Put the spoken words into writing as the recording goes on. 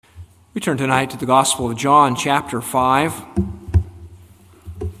We turn tonight to the Gospel of John, chapter 5.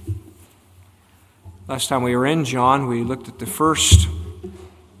 Last time we were in John, we looked at the first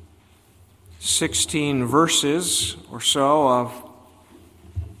 16 verses or so of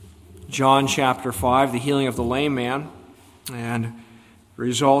John chapter 5, the healing of the lame man, and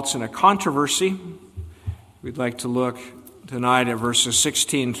results in a controversy. We'd like to look tonight at verses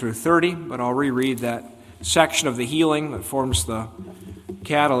 16 through 30, but I'll reread that section of the healing that forms the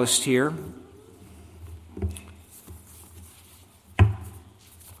catalyst here.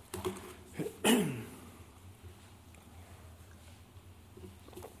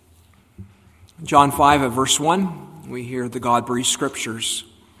 John 5 at verse 1, we hear the God-breathed scriptures.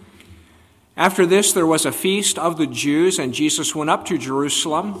 After this there was a feast of the Jews, and Jesus went up to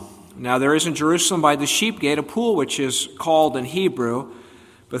Jerusalem. Now there is in Jerusalem by the sheep gate a pool which is called in Hebrew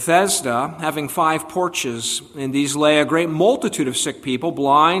Bethesda, having 5 porches. In these lay a great multitude of sick people,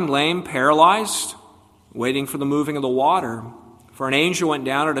 blind, lame, paralyzed, waiting for the moving of the water. For an angel went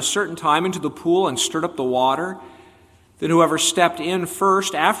down at a certain time into the pool and stirred up the water. Then whoever stepped in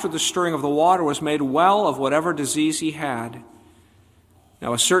first after the stirring of the water was made well of whatever disease he had.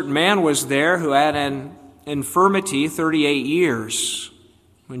 Now a certain man was there who had an infirmity 38 years.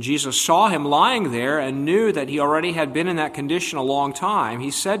 When Jesus saw him lying there and knew that he already had been in that condition a long time,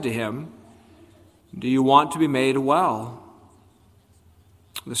 he said to him, "Do you want to be made well?"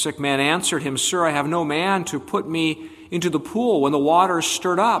 The sick man answered him, "Sir, I have no man to put me into the pool when the water is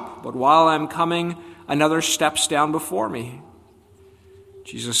stirred up, but while I am coming, another steps down before me."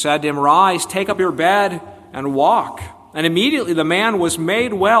 Jesus said to him, "Rise, take up your bed and walk." And immediately the man was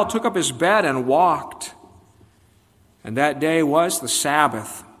made well, took up his bed and walked. And that day was the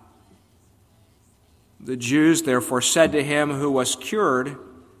Sabbath. The Jews therefore said to him who was cured,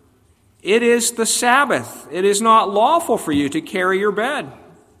 "It is the Sabbath. It is not lawful for you to carry your bed."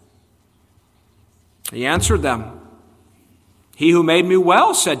 He answered them, "He who made me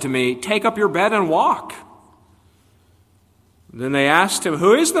well said to me, 'Take up your bed and walk.'" Then they asked him,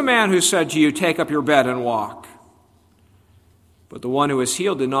 "Who is the man who said to you, 'Take up your bed and walk'?" But the one who was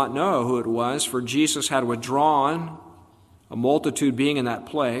healed did not know who it was, for Jesus had withdrawn, a multitude being in that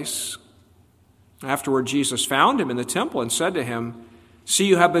place. Afterward Jesus found him in the temple and said to him, "See,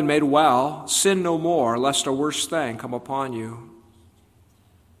 you have been made well. Sin no more, lest a worse thing come upon you."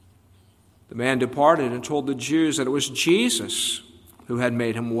 The man departed and told the Jews that it was Jesus who had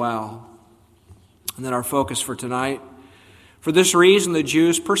made him well. And then our focus for tonight. For this reason the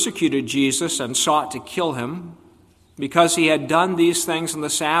Jews persecuted Jesus and sought to kill him, because he had done these things on the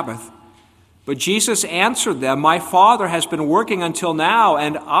Sabbath. But Jesus answered them, "My Father has been working until now,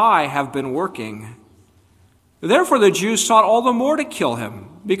 and I have been working." Therefore the Jews sought all the more to kill him,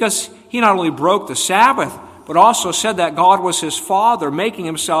 because he not only broke the Sabbath, but also said that God was his Father, making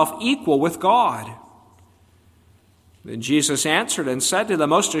himself equal with God. Then Jesus answered and said to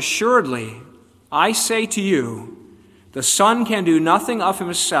them, "Most assuredly, I say to you, the Son can do nothing of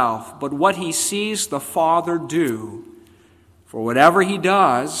himself, but what he sees the Father do. For whatever he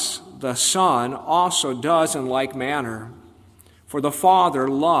does, the Son also does in like manner. For the Father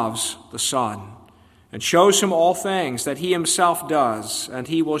loves the Son, and shows him all things that he himself does, and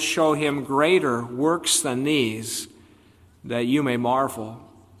he will show him greater works than these, that you may marvel.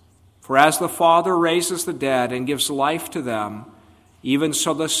 For as the Father raises the dead and gives life to them, even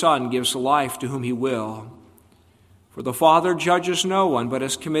so the Son gives life to whom he will. For the Father judges no one, but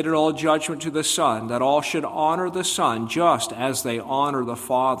has committed all judgment to the Son, that all should honor the Son just as they honor the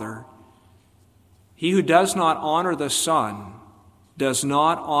Father. He who does not honor the Son does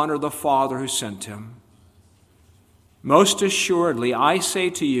not honor the Father who sent him. Most assuredly, I say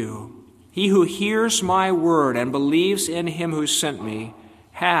to you, he who hears my word and believes in him who sent me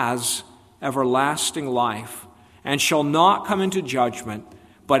has everlasting life, and shall not come into judgment,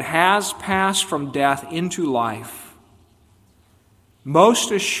 but has passed from death into life.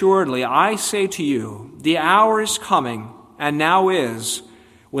 Most assuredly, I say to you, the hour is coming, and now is,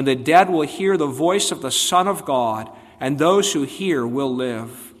 when the dead will hear the voice of the Son of God, and those who hear will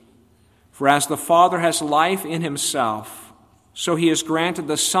live. For as the Father has life in himself, so he has granted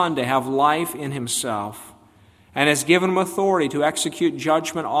the Son to have life in himself, and has given him authority to execute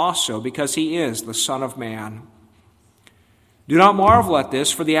judgment also, because he is the Son of Man. Do not marvel at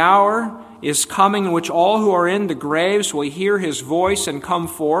this, for the hour is coming in which all who are in the graves will hear his voice and come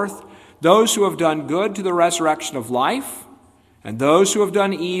forth, those who have done good to the resurrection of life, and those who have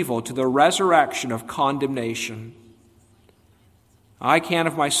done evil to the resurrection of condemnation. I can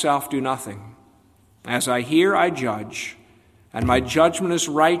of myself do nothing. As I hear, I judge, and my judgment is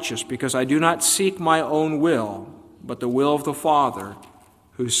righteous, because I do not seek my own will, but the will of the Father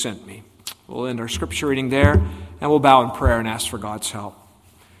who sent me. We'll end our scripture reading there, and we'll bow in prayer and ask for God's help.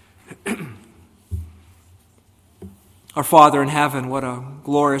 Our Father in heaven, what a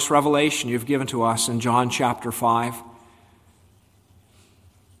glorious revelation you've given to us in John chapter 5.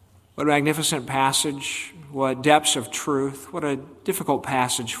 What a magnificent passage, what depths of truth, what a difficult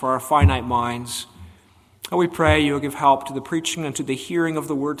passage for our finite minds. And we pray you will give help to the preaching and to the hearing of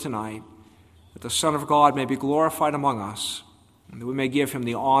the word tonight, that the Son of God may be glorified among us, and that we may give him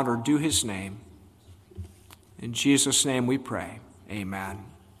the honor due his name. In Jesus' name we pray. Amen.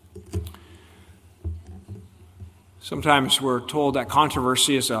 Sometimes we're told that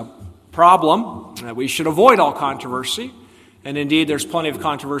controversy is a problem, that we should avoid all controversy. And indeed, there's plenty of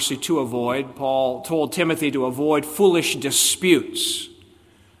controversy to avoid. Paul told Timothy to avoid foolish disputes.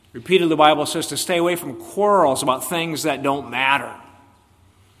 Repeatedly, the Bible says to stay away from quarrels about things that don't matter.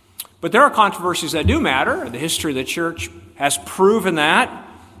 But there are controversies that do matter. The history of the church has proven that.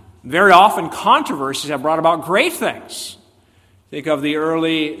 Very often, controversies have brought about great things. Think of the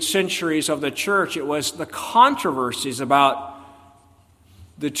early centuries of the church. It was the controversies about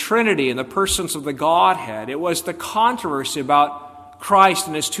the Trinity and the persons of the Godhead. It was the controversy about Christ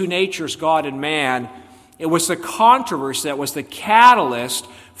and his two natures, God and man. It was the controversy that was the catalyst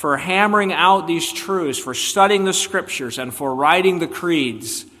for hammering out these truths, for studying the Scriptures, and for writing the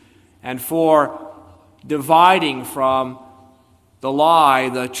creeds, and for dividing from the lie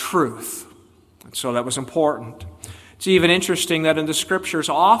the truth. And so that was important. It's even interesting that in the Scriptures,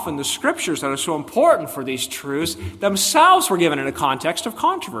 often the Scriptures that are so important for these truths themselves were given in a context of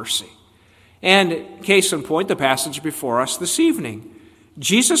controversy. And case in point, the passage before us this evening.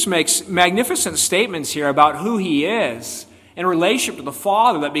 Jesus makes magnificent statements here about who he is in relationship to the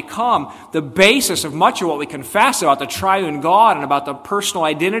Father that become the basis of much of what we confess about the triune God and about the personal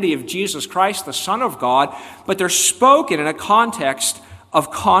identity of Jesus Christ, the Son of God, but they're spoken in a context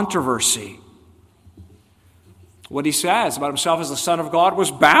of controversy. What he says about himself as the Son of God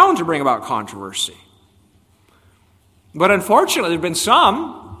was bound to bring about controversy. But unfortunately, there have been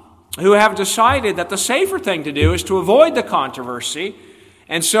some who have decided that the safer thing to do is to avoid the controversy.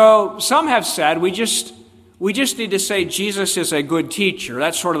 And so some have said, we just need to say Jesus is a good teacher.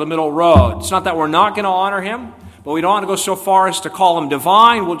 That's sort of the middle road. It's not that we're not going to honor him, but we don't want to go so far as to call him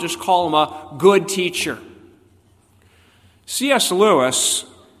divine. We'll just call him a good teacher. C.S. Lewis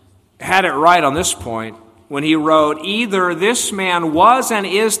had it right on this point when he wrote, either this man was and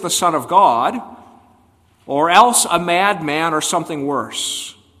is the Son of God, or else a madman or something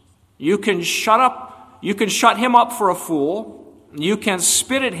worse. You can shut him up for a fool, you can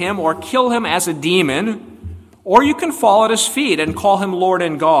spit at him or kill him as a demon, or you can fall at his feet and call him Lord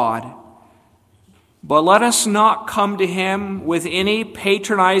and God. But let us not come to him with any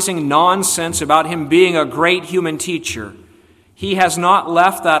patronizing nonsense about him being a great human teacher. He has not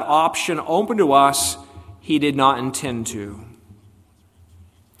left that option open to us. He did not intend to.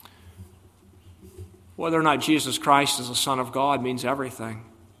 Whether or not Jesus Christ is the Son of God means everything.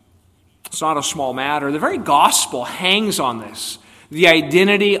 It's not a small matter. The very gospel hangs on this, the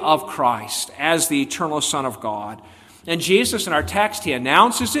identity of Christ as the eternal Son of God. And Jesus, in our text, he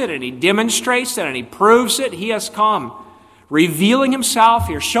announces it, and he demonstrates it, and he proves it. He has come, revealing himself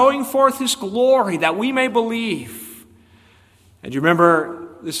here, showing forth his glory that we may believe. And you remember,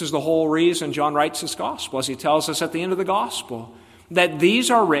 this is the whole reason John writes his gospel, as he tells us at the end of the gospel, that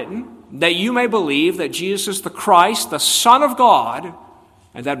these are written that you may believe that Jesus is the Christ, the Son of God,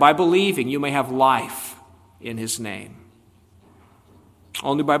 and that by believing you may have life in his name.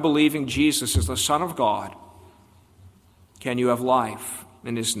 Only by believing Jesus is the Son of God can you have life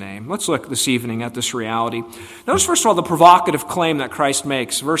in his name. Let's look this evening at this reality. Notice, first of all, the provocative claim that Christ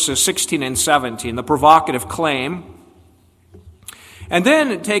makes, verses 16 and 17, the provocative claim. And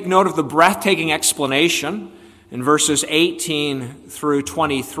then take note of the breathtaking explanation in verses 18 through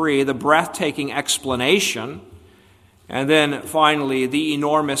 23, the breathtaking explanation. And then finally, the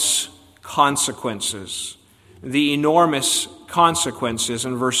enormous consequences. The enormous consequences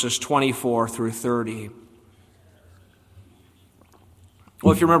in verses 24 through 30.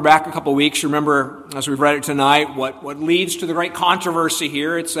 Well, if you remember back a couple of weeks, you remember, as we've read it tonight, what leads to the great controversy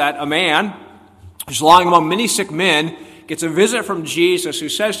here. It's that a man who's lying among many sick men gets a visit from Jesus, who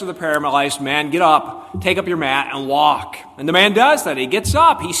says to the paralyzed man, get up, take up your mat, and walk. And the man does that. He gets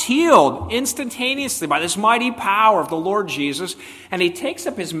up. He's healed instantaneously by this mighty power of the Lord Jesus. And he takes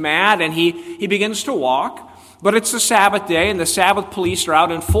up his mat and he begins to walk. But it's the Sabbath day, and the Sabbath police are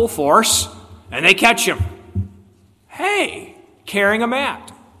out in full force, and they catch him. Hey, carrying a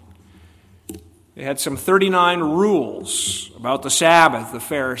mat. They had some 39 rules about the Sabbath, the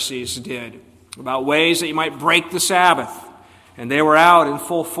Pharisees did, about ways that you might break the Sabbath. and they were out in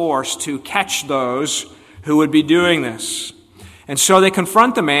full force to catch those who would be doing this. And so they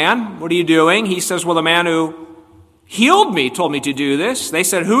confront the man. What are you doing? He says, well, the man who healed me told me to do this. They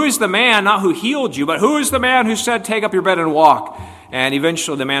said, who is the man, not who healed you, but who is the man who said, take up your bed and walk? And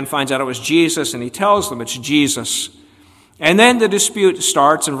eventually the man finds out it was Jesus, and he tells them it's Jesus. And then the dispute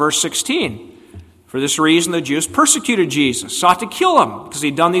starts in verse 16. For this reason, the Jews persecuted Jesus, sought to kill him, because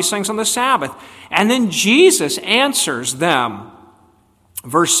he'd done these things on the Sabbath. And then Jesus answers them.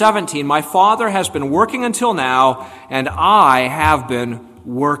 Verse 17, my Father has been working until now, and I have been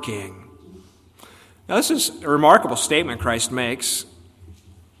working. Now, this is a remarkable statement Christ makes.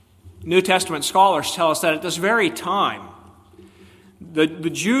 New Testament scholars tell us that at this very time, the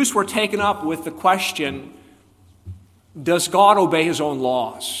Jews were taken up with the question, does God obey his own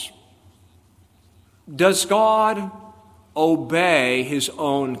laws? Does God obey his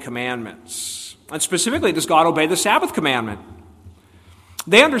own commandments? And specifically, does God obey the Sabbath commandment?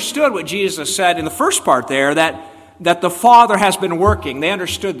 They understood what Jesus said in the first part there, that the Father has been working. They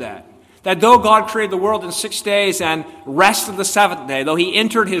understood that. That though God created the world in 6 days and rested the seventh day, though he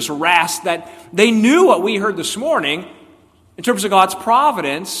entered his rest, that they knew what we heard this morning in terms of God's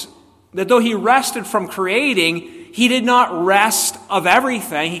providence, that though he rested from creating, he did not rest of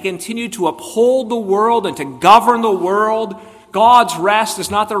everything. He continued to uphold the world and to govern the world. God's rest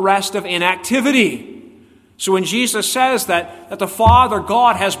is not the rest of inactivity. So when Jesus says that the Father,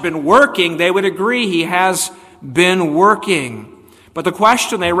 God, has been working, they would agree he has been working. But the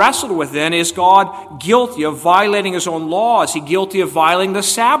question they wrestled with then, is God guilty of violating his own law? Is he guilty of violating the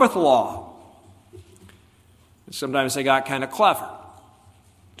Sabbath law? And sometimes they got kind of clever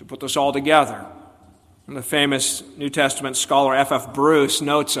to put this all together. And the famous New Testament scholar F.F. Bruce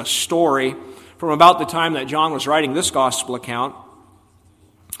notes a story from about the time that John was writing this gospel account.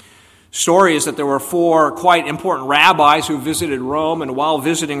 Story is that there were 4 quite important rabbis who visited Rome, and while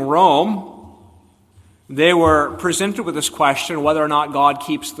visiting Rome, they were presented with this question whether or not God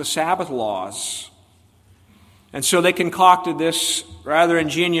keeps the Sabbath laws. And so they concocted this rather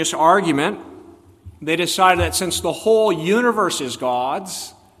ingenious argument. They decided that since the whole universe is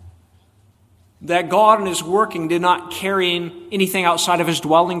God's, that God in his working did not carry anything outside of his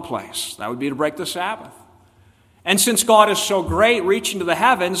dwelling place. That would be to break the Sabbath. And since God is so great, reaching to the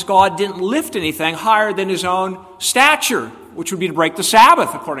heavens, God didn't lift anything higher than his own stature, which would be to break the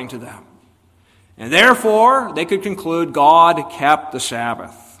Sabbath, according to them. And therefore, they could conclude God kept the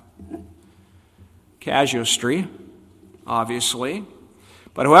Sabbath. Casuistry, obviously.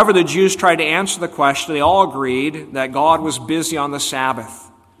 But however the Jews tried to answer the question, they all agreed that God was busy on the Sabbath,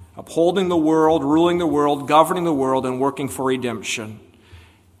 upholding the world, ruling the world, governing the world, and working for redemption.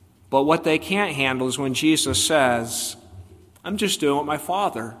 But what they can't handle is when Jesus says, I'm just doing what my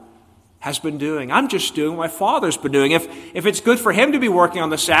Father has been doing. I'm just doing what my Father's been doing. If it's good for him to be working on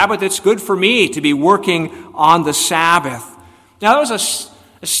the Sabbath, it's good for me to be working on the Sabbath. Now, that was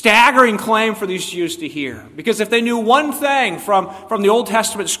a staggering claim for these Jews to hear. Because if they knew one thing from the Old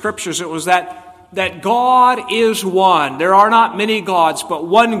Testament scriptures, it was that God is one. There are not many gods, but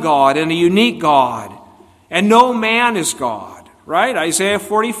one God and a unique God. And no man is God. Right? Isaiah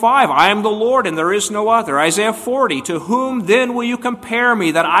 45, I am the Lord and there is no other. Isaiah 40, to whom then will you compare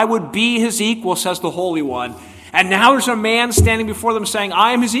me that I would be his equal, says the Holy One. And now there's a man standing before them saying,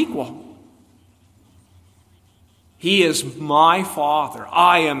 I am his equal. He is my Father.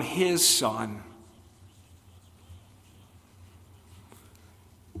 I am his Son.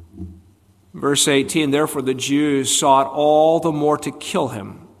 Verse 18, therefore the Jews sought all the more to kill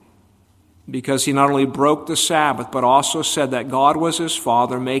him, because he not only broke the Sabbath, but also said that God was his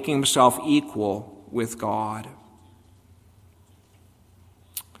Father, making himself equal with God.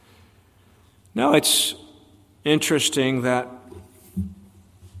 Now, it's interesting that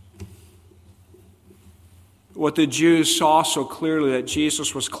what the Jews saw so clearly, that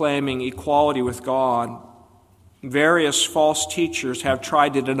Jesus was claiming equality with God, various false teachers have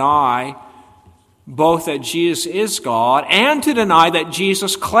tried to deny both that Jesus is God and to deny that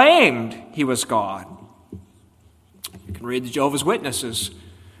Jesus claimed he was God. You can read the Jehovah's Witnesses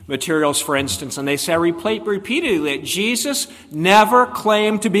materials, for instance, and they say repeatedly that Jesus never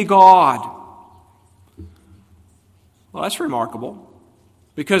claimed to be God. Well, that's remarkable,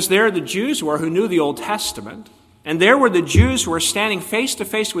 because there the Jews were who knew the Old Testament, and there were the Jews who were standing face to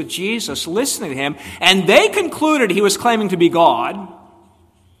face with Jesus, listening to him, and they concluded he was claiming to be God.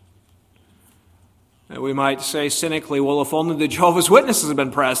 We might say cynically, well, if only the Jehovah's Witnesses had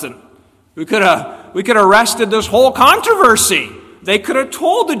been present, we could have arrested this whole controversy. They could have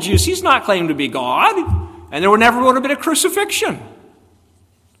told the Jews, he's not claiming to be God, and there would never would have been a crucifixion.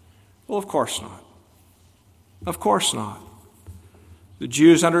 Well, of course not. Of course not. The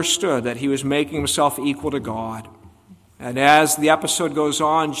Jews understood that he was making himself equal to God. And as the episode goes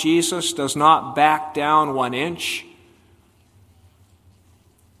on, Jesus does not back down 1 inch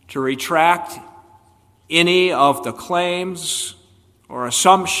to retract any of the claims or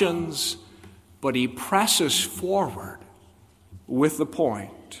assumptions, but he presses forward with the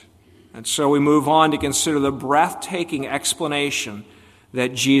point. And so we move on to consider the breathtaking explanation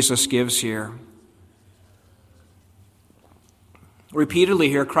that Jesus gives here. Repeatedly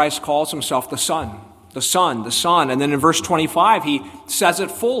here, Christ calls himself the Son, the Son, the Son. And then in verse 25, he says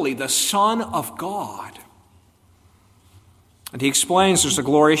it fully, the Son of God. And he explains there's a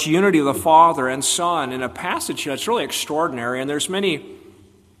glorious unity of the Father and Son in a passage that's really extraordinary. And there's many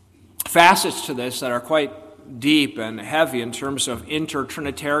facets to this that are quite deep and heavy in terms of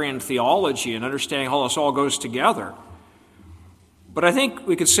inter-Trinitarian theology and understanding how this all goes together. But I think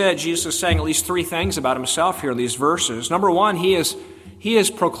we could say that Jesus is saying at least 3 things about himself here in these verses. Number one, he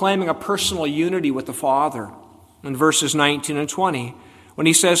is proclaiming a personal unity with the Father in verses 19 and 20. When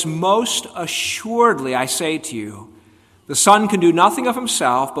he says, "Most assuredly I say to you, the Son can do nothing of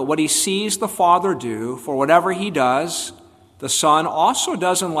himself, but what he sees the Father do, for whatever he does, the Son also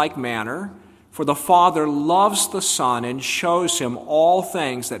does in like manner, for the Father loves the Son and shows him all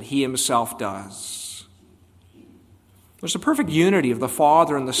things that he himself does." There's a perfect unity of the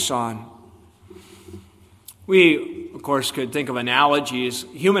Father and the Son. We, of course, could think of analogies,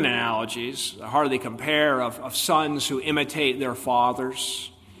 human analogies, hardly compare, of sons who imitate their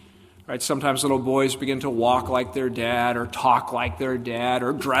fathers. Right? Sometimes little boys begin to walk like their dad, or talk like their dad,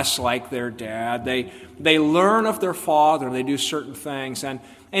 or dress like their dad. They learn of their father, and they do certain things. And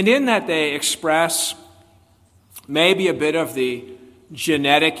in that they express maybe a bit of the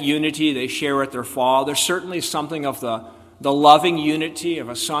genetic unity they share with their father, certainly something of the loving unity of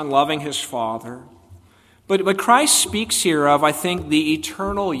a son loving his father. But Christ speaks here of, I think, the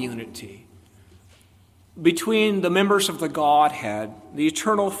eternal unity between the members of the Godhead, the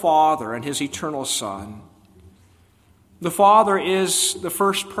eternal Father and his eternal Son. The Father is the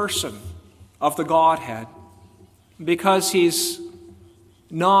first person of the Godhead because he's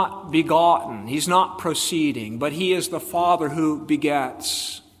not begotten, he's not proceeding, but he is the Father who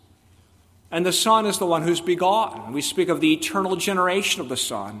begets. And the Son is the one who's begotten. We speak of the eternal generation of the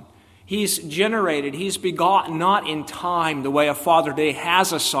Son. He's generated, he's begotten not in time the way a father today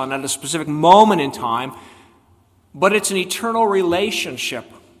has a son at a specific moment in time, but it's an eternal relationship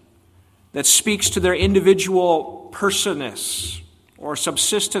that speaks to their individual personness or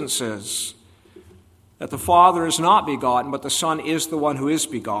subsistences. That the Father is not begotten, but the Son is the one who is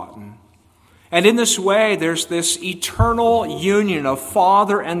begotten. And in this way, there's this eternal union of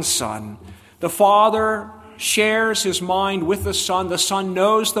Father and Son. The Father shares his mind with the Son. The Son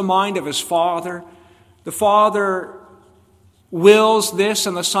knows the mind of his Father. The Father wills this,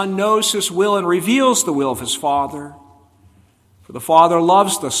 and the Son knows his will and reveals the will of his Father. For the Father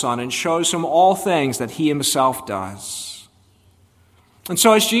loves the Son and shows him all things that he himself does. And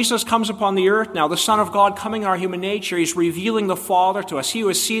so as Jesus comes upon the earth now, the Son of God coming in our human nature, he's revealing the Father to us. He who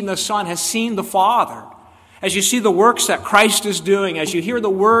has seen the Son has seen the Father. As you see the works that Christ is doing, as you hear the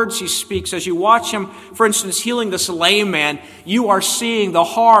words he speaks, as you watch him, for instance, healing this lame man, you are seeing the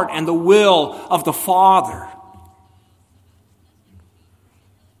heart and the will of the Father.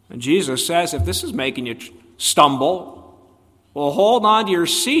 And Jesus says, if this is making you stumble, well, hold on to your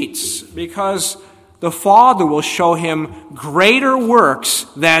seats, because the Father will show him greater works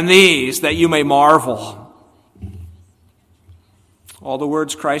than these, that you may marvel. All the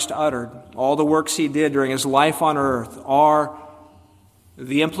words Christ uttered, all the works he did during his life on earth are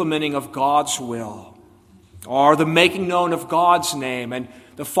the implementing of God's will, are the making known of God's name and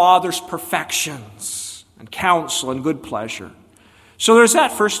the Father's perfections and counsel and good pleasure. So there's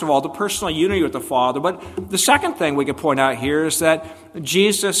that, first of all, the personal unity with the Father. But the second thing we could point out here is that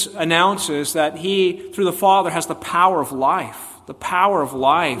Jesus announces that he, through the Father, has the power of life. The power of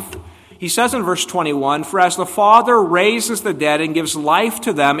life. He says in verse 21, "For as the Father raises the dead and gives life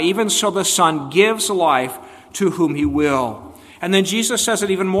to them, even so the Son gives life to whom he will." And then Jesus says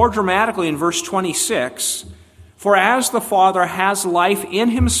it even more dramatically in verse 26, "For as the Father has life in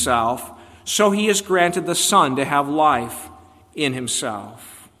himself, so he has granted the Son to have life in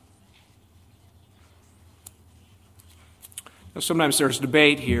himself." Now, sometimes there's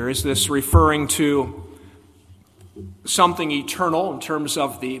debate here. Is this referring to something eternal in terms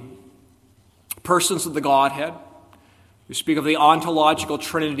of the persons of the Godhead? We speak of the ontological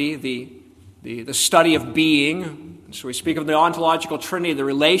Trinity, the study of being. So we speak of the ontological Trinity, the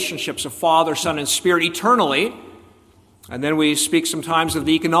relationships of Father, Son, and Spirit eternally. And then we speak sometimes of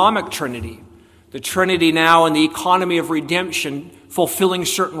the economic Trinity, the Trinity now in the economy of redemption, fulfilling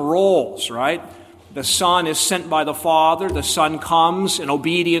certain roles, right? The Son is sent by the Father, the Son comes in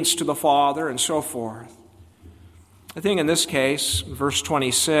obedience to the Father, and so forth. I think in this case, verse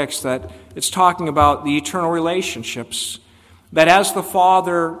 26, that it's talking about the eternal relationships. That as the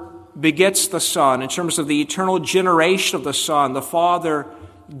Father begets the Son, in terms of the eternal generation of the Son, the Father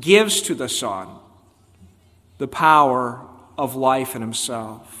gives to the Son the power of life in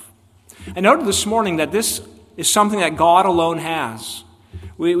himself. I noted this morning that this is something that God alone has.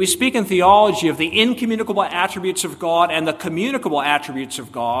 We speak in theology of the incommunicable attributes of God and the communicable attributes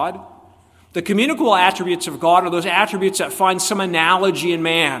of God. The communicable attributes of God are those attributes that find some analogy in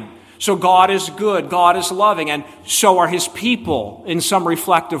man. So God is good, God is loving, and so are his people in some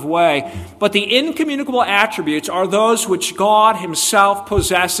reflective way. But the incommunicable attributes are those which God himself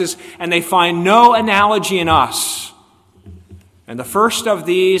possesses, and they find no analogy in us. And the first of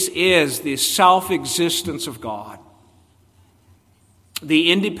these is the self-existence of God,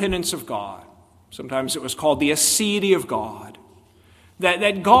 the independence of God. Sometimes it was called the aseity of God.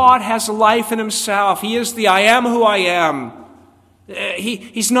 That God has life in himself. He is the I am who I am.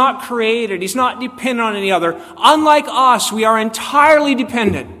 He's not created. He's not dependent on any other. Unlike us, we are entirely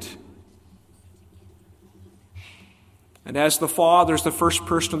dependent. And as the Father is the first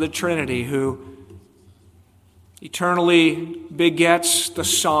person of the Trinity who eternally begets the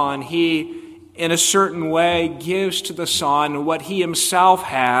Son, he, in a certain way, gives to the Son what he himself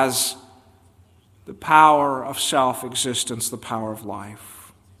has, the power of self-existence, the power of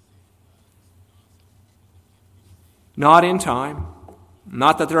life. Not in time.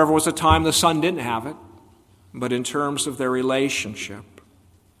 Not that there ever was a time the Son didn't have it, but in terms of their relationship.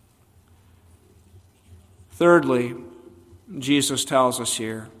 Thirdly, Jesus tells us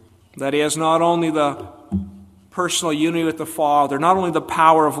here that he has not only the personal unity with the Father, not only the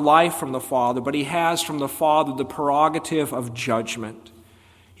power of life from the Father, but he has from the Father the prerogative of judgment.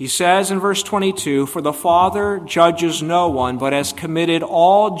 He says in verse 22, "For the Father judges no one, but has committed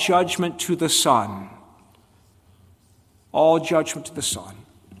all judgment to the Son." All judgment to the Son.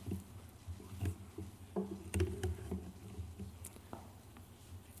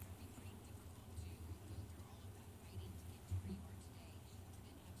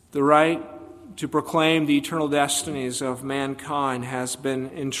 The right to proclaim the eternal destinies of mankind has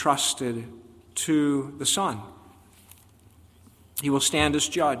been entrusted to the Son. He will stand as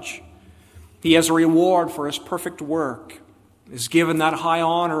judge. He has a reward for his perfect work. Is given that high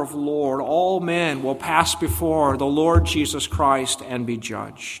honor of Lord. All men will pass before the Lord Jesus Christ and be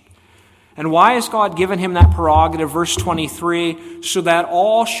judged. And why has God given him that prerogative? Verse 23, so that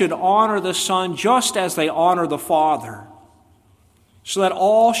all should honor the Son just as they honor the Father. So that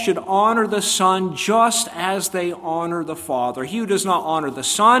all should honor the Son just as they honor the Father. He who does not honor the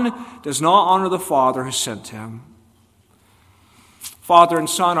Son does not honor the Father who sent him. Father and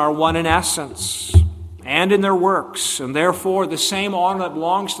Son are one in essence and in their works, and therefore the same honor that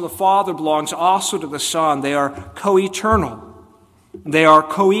belongs to the Father belongs also to the Son. They are co-eternal. They are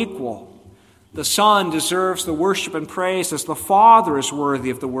co-equal. The Son deserves the worship and praise as the Father is worthy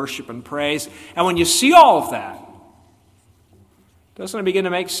of the worship and praise. And when you see all of that, doesn't it begin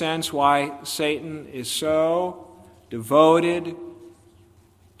to make sense why Satan is so devoted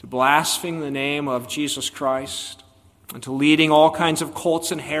to blaspheming the name of Jesus Christ? And to leading all kinds of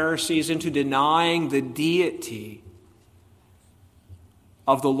cults and heresies into denying the deity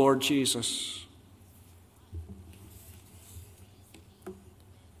of the Lord Jesus.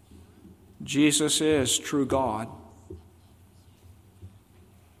 Jesus is true God.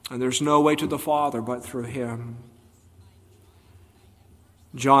 And there's no way to the Father but through him.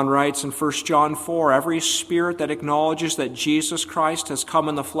 John writes in 1 John 4, every spirit that acknowledges that Jesus Christ has come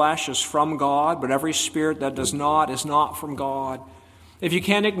in the flesh is from God, but every spirit that does not is not from God. If you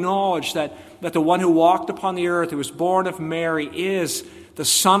can't acknowledge that the one who walked upon the earth, who was born of Mary, is the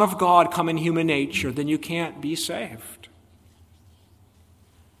Son of God come in human nature, then you can't be saved.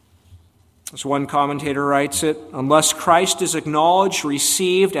 As one commentator writes it, unless Christ is acknowledged,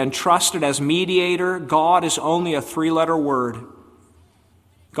 received, and trusted as mediator, God is only a three-letter word.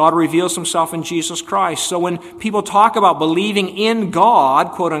 God reveals himself in Jesus Christ. So when people talk about believing in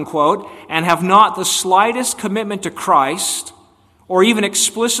God, quote unquote, and have not the slightest commitment to Christ, or even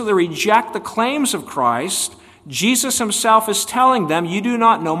explicitly reject the claims of Christ, Jesus himself is telling them, you do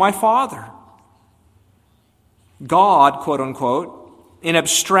not know my Father. God, quote unquote, in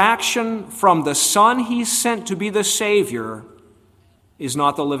abstraction from the Son he sent to be the Savior, is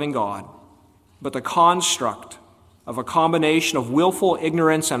not the living God, but the construct of a combination of willful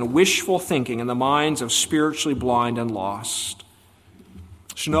ignorance and wishful thinking in the minds of spiritually blind and lost.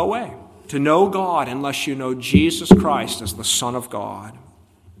 There's no way to know God unless you know Jesus Christ as the Son of God.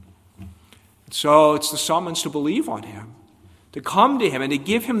 So it's the summons to believe on him, to come to him and to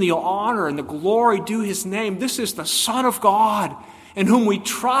give him the honor and the glory due his name. This is the Son of God in whom we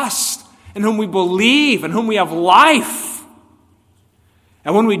trust, in whom we believe, in whom we have life.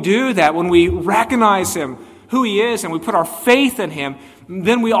 And when we do that, when we recognize him, who he is, and we put our faith in him,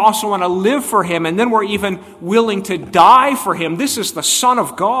 then we also want to live for him, and then we're even willing to die for him. This is the Son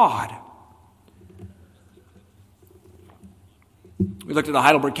of God. We looked at the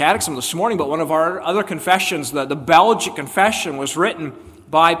Heidelberg Catechism this morning, but one of our other confessions, the Belgic Confession, was written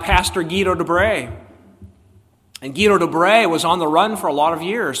by Pastor Guido de Bray. And Guido de Bray was on the run for a lot of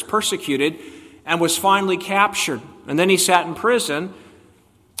years, persecuted, and was finally captured. And then he sat in prison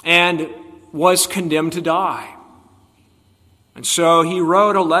and was condemned to die. And so he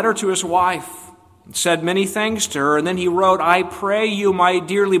wrote a letter to his wife and said many things to her. And then he wrote, "I pray you, my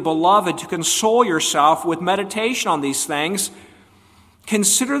dearly beloved, to console yourself with meditation on these things.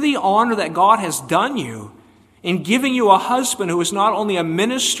 Consider the honor that God has done you in giving you a husband who is not only a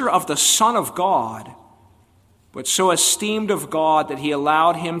minister of the Son of God, but so esteemed of God that he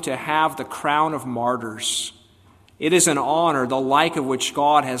allowed him to have the crown of martyrs. It is an honor, the like of which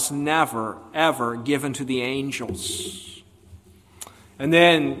God has never, ever given to the angels." And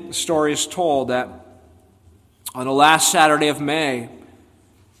then the story is told that on the last Saturday of May,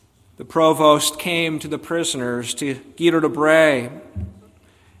 the provost came to the prisoners, to Guido de Bray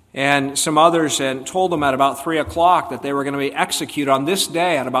and some others, and told them at about 3 o'clock that they were going to be executed on this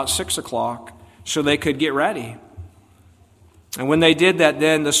day at about 6 o'clock so they could get ready. And when they did that,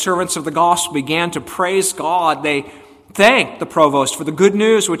 then the servants of the gospel began to praise God. They thanked the provost for the good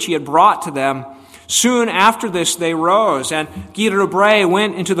news which he had brought to them. Soon after this, they rose, and Guido de Bray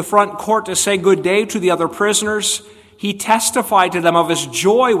went into the front court to say good day to the other prisoners. He testified to them of his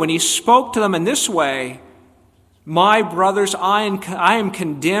joy when he spoke to them in this way: "My brothers, I am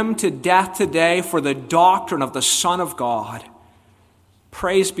condemned to death today for the doctrine of the Son of God.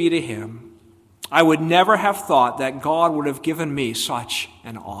 Praise be to him. I would never have thought that God would have given me such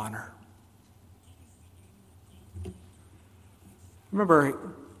an honor." I remember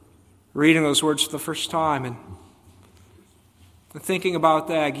reading those words for the first time and thinking about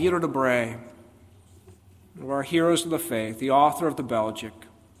that. Guido de Bray, one of our heroes of the faith, the author of the Belgic,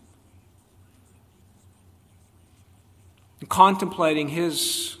 and contemplating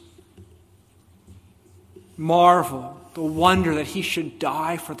his marvel, the wonder that he should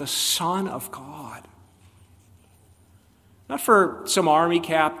die for the Son of God. Not for some army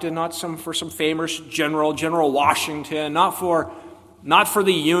captain, for some famous general, General Washington, not for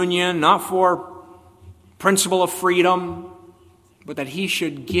the Union, not for principle of freedom, but that he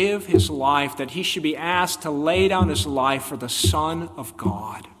should give his life, that he should be asked to lay down his life for the Son of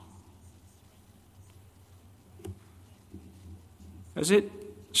God. Has it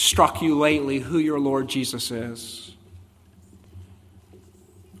struck you lately who your Lord Jesus is?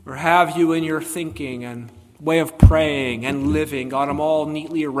 Or have you in your thinking and way of praying and living got him all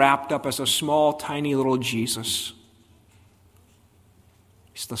neatly wrapped up as a small, tiny little Jesus?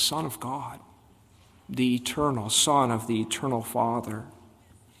 He's the Son of God, the eternal Son of the eternal Father.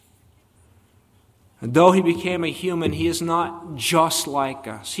 And though he became a human, he is not just like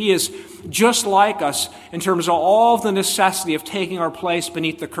us. He is just like us in terms of all the necessity of taking our place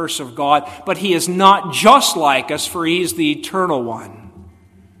beneath the curse of God, but he is not just like us, for he is the eternal one.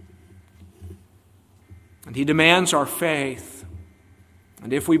 And he demands our faith.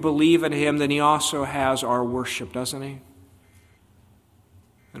 And if we believe in him, then he also has our worship, doesn't he?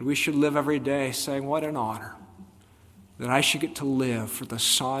 And we should live every day saying, what an honor that I should get to live for the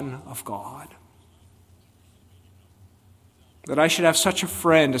Son of God. That I should have such a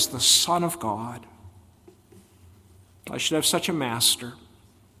friend as the Son of God. I should have such a master.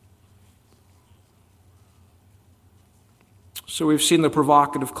 So we've seen the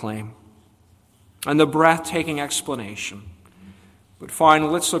provocative claim and the breathtaking explanation. But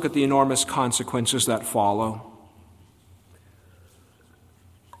finally, let's look at the enormous consequences that follow.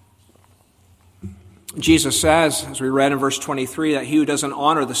 Jesus says, as we read in verse 23, that he who doesn't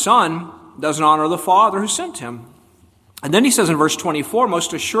honor the Son doesn't honor the Father who sent him. And then he says in verse 24,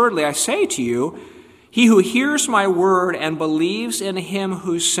 "Most assuredly I say to you, he who hears my word and believes in him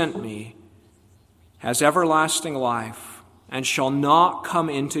who sent me has everlasting life and shall not come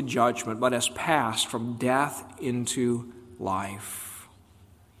into judgment, but has passed from death into life."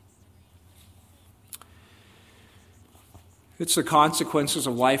 It's the consequences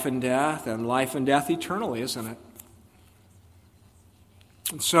of life and death eternally, isn't it?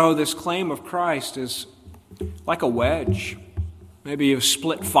 And so this claim of Christ is like a wedge. Maybe you've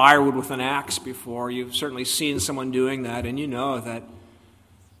split firewood with an axe before. You've certainly seen someone doing that, and you know that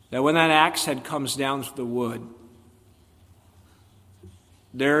when that axe head comes down to the wood,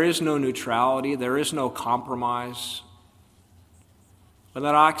 there is no neutrality, there is no compromise. When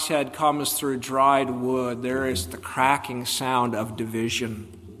that axe head comes through dried wood, there is the cracking sound of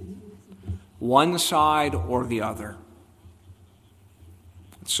division, one side or the other.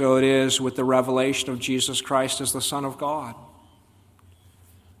 So it is with the revelation of Jesus Christ as the Son of God.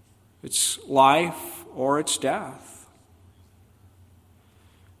 It's life or it's death.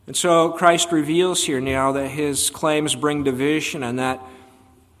 And so Christ reveals here now that his claims bring division, and that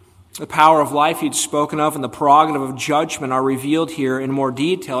the power of life he'd spoken of and the prerogative of judgment are revealed here in more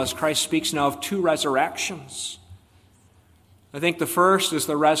detail as Christ speaks now of two resurrections. I think the first is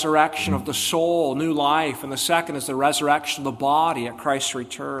the resurrection of the soul, new life, and the second is the resurrection of the body at Christ's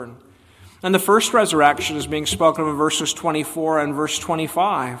return. And the first resurrection is being spoken of in verses 24 and verse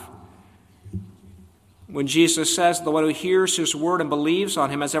 25. When Jesus says, the one who hears his word and believes on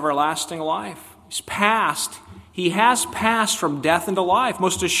him has everlasting life. He has passed from death into life.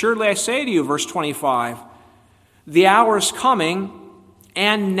 Most assuredly I say to you, verse 25, the hour is coming,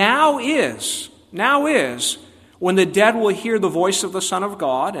 and now is, when the dead will hear the voice of the Son of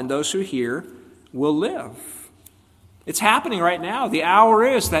God, and those who hear will live. It's happening right now. The hour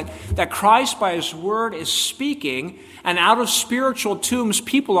is that Christ by his word is speaking, and out of spiritual tombs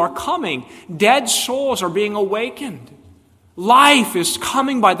people are coming. Dead souls are being awakened. Life is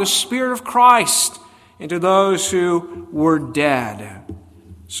coming by the Spirit of Christ into those who were dead.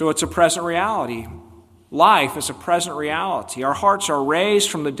 So it's a present reality. Life is a present reality. Our hearts are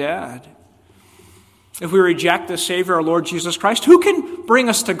raised from the dead. If we reject the Savior, our Lord Jesus Christ, who can bring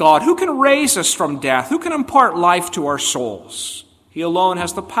us to God? Who can raise us from death? Who can impart life to our souls? He alone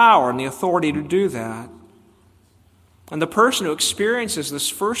has the power and the authority to do that. And the person who experiences this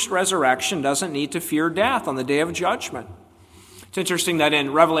first resurrection doesn't need to fear death on the day of judgment. It's interesting that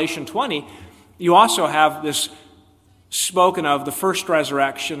in Revelation 20, you also have this spoken of, the first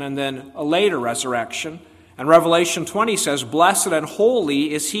resurrection and then a later resurrection. And Revelation 20 says, blessed and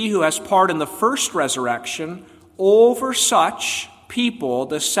holy is he who has part in the first resurrection. Over such people,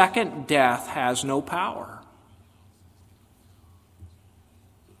 the second death has no power.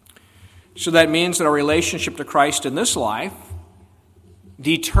 So that means that our relationship to Christ in this life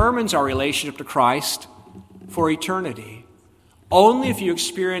determines our relationship to Christ for eternity. Only if you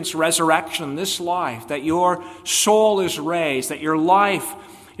experience resurrection in this life, that your soul is raised, that your life,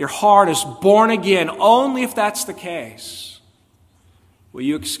 your heart is born again, only if that's the case will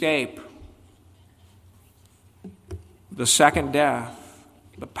you escape the second death,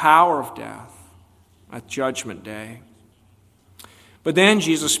 the power of death at Judgment Day. But then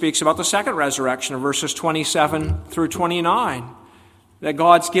Jesus speaks about the second resurrection in verses 27 through 29, that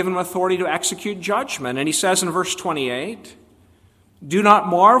God's given him authority to execute judgment. And he says in verse 28, do not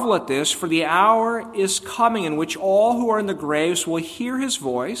marvel at this, for the hour is coming in which all who are in the graves will hear his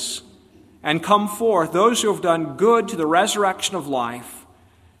voice and come forth, those who have done good to the resurrection of life,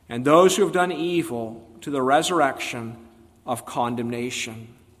 and those who have done evil to the resurrection of condemnation.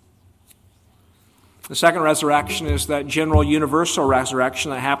 The second resurrection is that general universal resurrection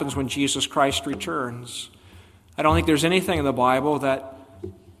that happens when Jesus Christ returns. I don't think there's anything in the Bible that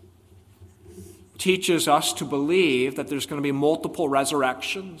teaches us to believe that there's going to be multiple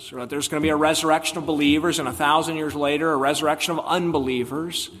resurrections, or that there's going to be a resurrection of believers and 1,000 years later a resurrection of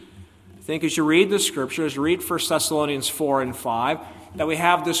unbelievers. I think as you read the Scriptures, read 1 Thessalonians 4 and 5, that we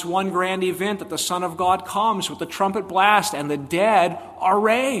have this one grand event that the Son of God comes with the trumpet blast and the dead are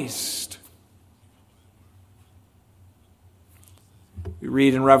raised. We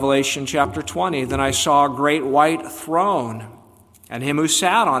read in Revelation chapter 20, then I saw a great white throne and him who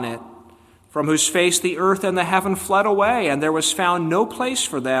sat on it, from whose face the earth and the heaven fled away, and there was found no place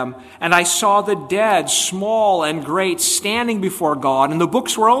for them. And I saw the dead, small and great, standing before God, and the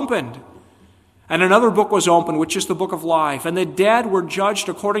books were opened. And another book was opened, which is the book of life. And the dead were judged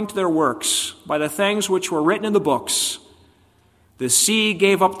according to their works, by the things which were written in the books. The sea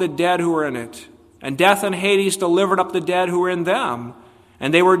gave up the dead who were in it, and death and Hades delivered up the dead who were in them.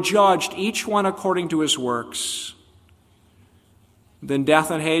 And they were judged, each one according to his works. Then death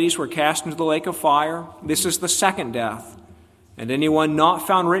and Hades were cast into the lake of fire. This is the second death. And anyone not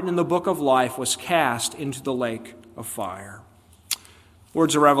found written in the book of life was cast into the lake of fire.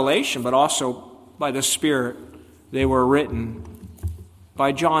 Words of revelation, but also by the Spirit, they were written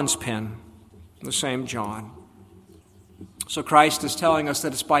by John's pen, the same John. So Christ is telling us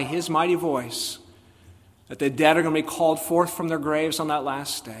that it's by his mighty voice that the dead are going to be called forth from their graves on that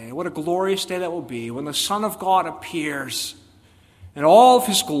last day. What a glorious day that will be when the Son of God appears. in all of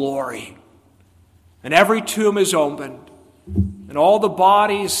his glory, and every tomb is opened, and all the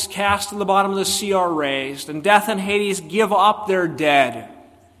bodies cast in the bottom of the sea are raised, and death and Hades give up their dead,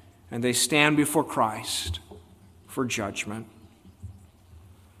 and they stand before Christ for judgment.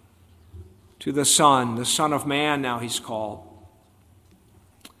 To the Son of Man now he's called,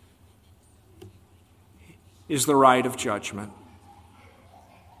 is the right of judgment.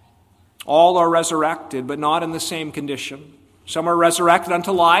 All are resurrected, but not in the same condition. Some are resurrected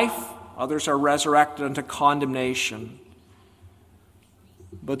unto life, others are resurrected unto condemnation.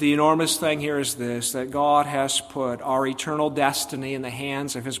 But the enormous thing here is this, that God has put our eternal destiny in the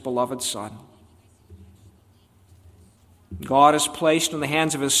hands of his beloved Son. God has placed in the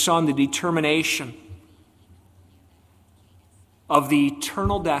hands of his Son the determination of the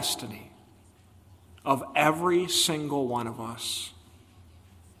eternal destiny of every single one of us.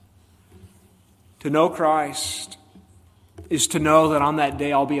 To know Christ is to know that on that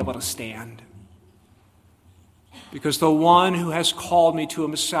day I'll be able to stand. Because the one who has called me to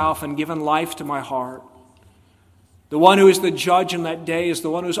himself and given life to my heart, the one who is the judge in that day, is the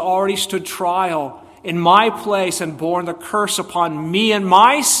one who's already stood trial in my place and borne the curse upon me and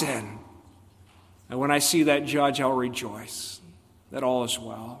my sin. And when I see that judge, I'll rejoice that all is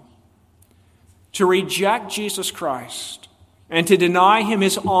well. To reject Jesus Christ and to deny him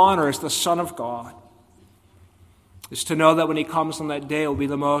his honor as the Son of God is to know that when he comes on that day, it will be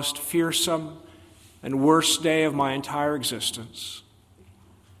the most fearsome and worst day of my entire existence.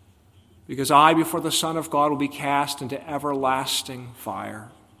 Because I, before the Son of God, will be cast into everlasting fire.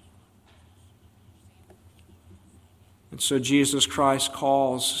 And so Jesus Christ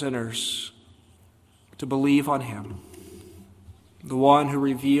calls sinners to believe on him, the one who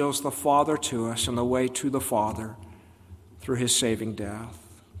reveals the Father to us and the way to the Father through his saving death.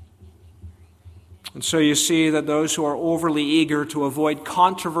 And so you see that those who are overly eager to avoid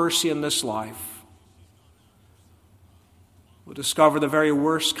controversy in this life will discover the very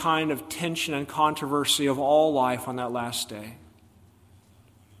worst kind of tension and controversy of all life on that last day.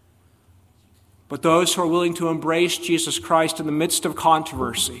 But those who are willing to embrace Jesus Christ in the midst of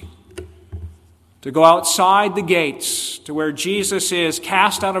controversy, to go outside the gates to where Jesus is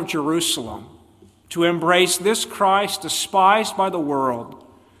cast out of Jerusalem, to embrace this Christ despised by the world,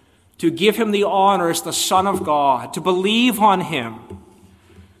 to give him the honor as the Son of God, to believe on him,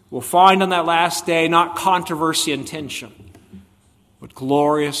 will find on that last day not controversy and tension, but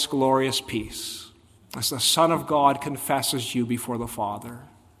glorious, glorious peace, as the Son of God confesses you before the Father.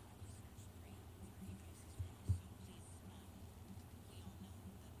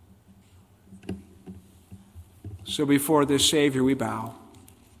 So before this Savior we bow.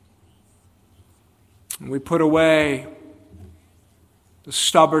 And we put away the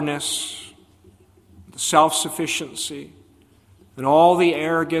stubbornness, the self-sufficiency, and all the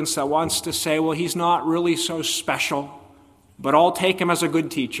arrogance that wants to say, well, he's not really so special, but I'll take him as a good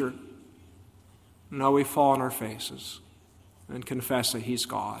teacher. No, we fall on our faces and confess that he's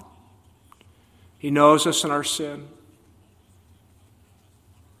God. He knows us in our sin,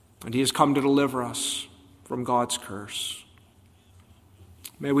 and he has come to deliver us from God's curse.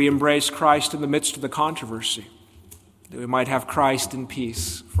 May we embrace Christ in the midst of the controversy, that we might have Christ in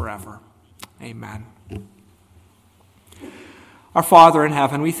peace forever. Amen. Our Father in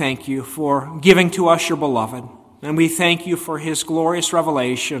heaven, we thank you for giving to us your beloved, and we thank you for his glorious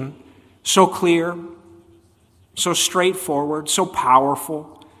revelation, so clear, so straightforward, so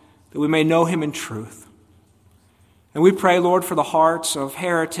powerful, that we may know him in truth. And we pray, Lord, for the hearts of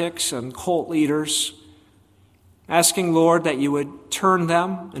heretics and cult leaders, asking, Lord, that you would turn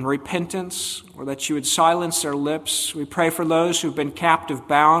them in repentance or that you would silence their lips. We pray for those who've been captive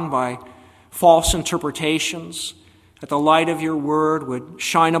bound by false interpretations, that the light of your word would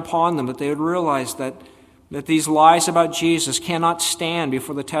shine upon them, that they would realize that these lies about Jesus cannot stand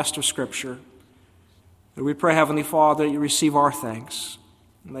before the test of Scripture. And we pray, Heavenly Father, that you receive our thanks,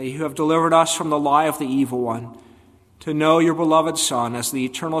 and that you have delivered us from the lie of the evil one, to know your beloved Son as the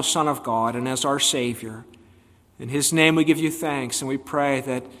eternal Son of God and as our Savior. In his name we give you thanks, and we pray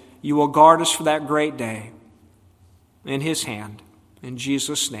that you will guard us for that great day. In his hand, in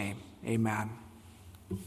Jesus' name, amen.